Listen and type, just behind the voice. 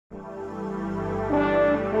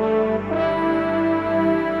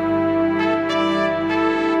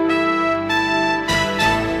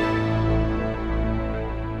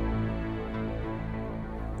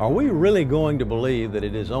Are we really going to believe that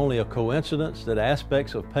it is only a coincidence that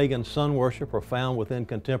aspects of pagan sun worship are found within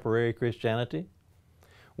contemporary Christianity?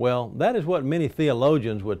 Well, that is what many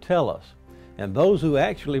theologians would tell us, and those who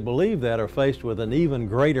actually believe that are faced with an even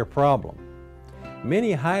greater problem.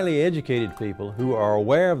 Many highly educated people who are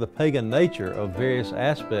aware of the pagan nature of various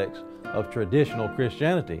aspects of traditional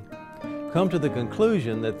Christianity come to the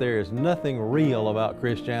conclusion that there is nothing real about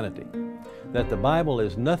Christianity, that the Bible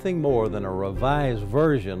is nothing more than a revised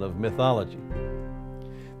version of mythology.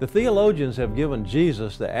 The theologians have given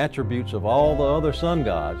Jesus the attributes of all the other sun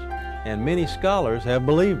gods, and many scholars have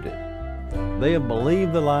believed it. They have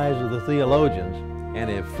believed the lies of the theologians and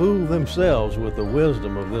have fooled themselves with the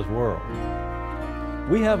wisdom of this world.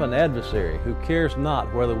 We have an adversary who cares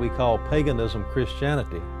not whether we call paganism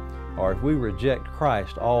Christianity or if we reject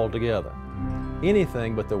Christ altogether.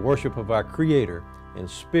 Anything but the worship of our Creator in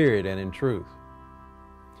spirit and in truth.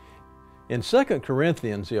 In 2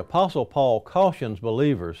 Corinthians, the Apostle Paul cautions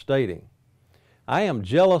believers, stating, "I am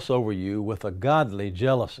jealous over you with a godly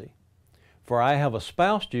jealousy, for I have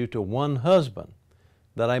espoused you to one husband,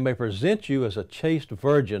 that I may present you as a chaste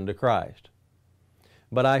virgin to Christ.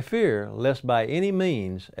 But I fear lest by any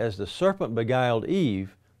means, as the serpent beguiled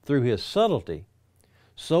Eve through his subtlety,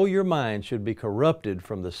 so your mind should be corrupted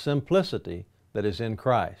from the simplicity that is in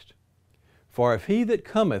Christ. For if he that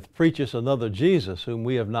cometh preacheth another Jesus whom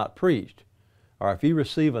we have not preached, or if ye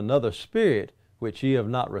receive another Spirit which ye have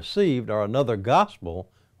not received, or another gospel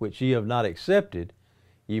which ye have not accepted,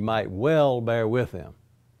 ye might well bear with him."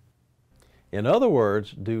 In other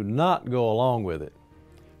words, do not go along with it.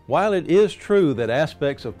 While it is true that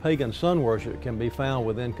aspects of pagan sun worship can be found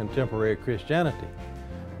within contemporary Christianity,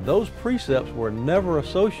 those precepts were never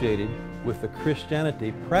associated with the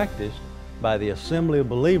Christianity practiced by the assembly of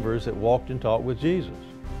believers that walked and talked with Jesus.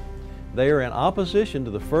 They are in opposition to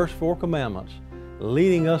the first 4 commandments,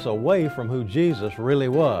 leading us away from who Jesus really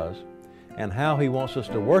was and how He wants us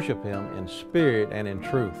to worship Him in spirit and in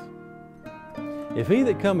truth. If he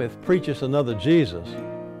that cometh preacheth another Jesus,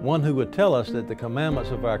 one who would tell us that the commandments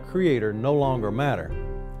of our Creator no longer matter,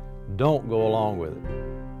 don't go along with it.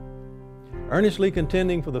 Earnestly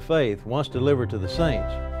contending for the faith once delivered to the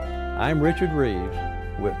saints, I'm Richard Reeves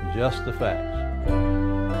with Just the Facts.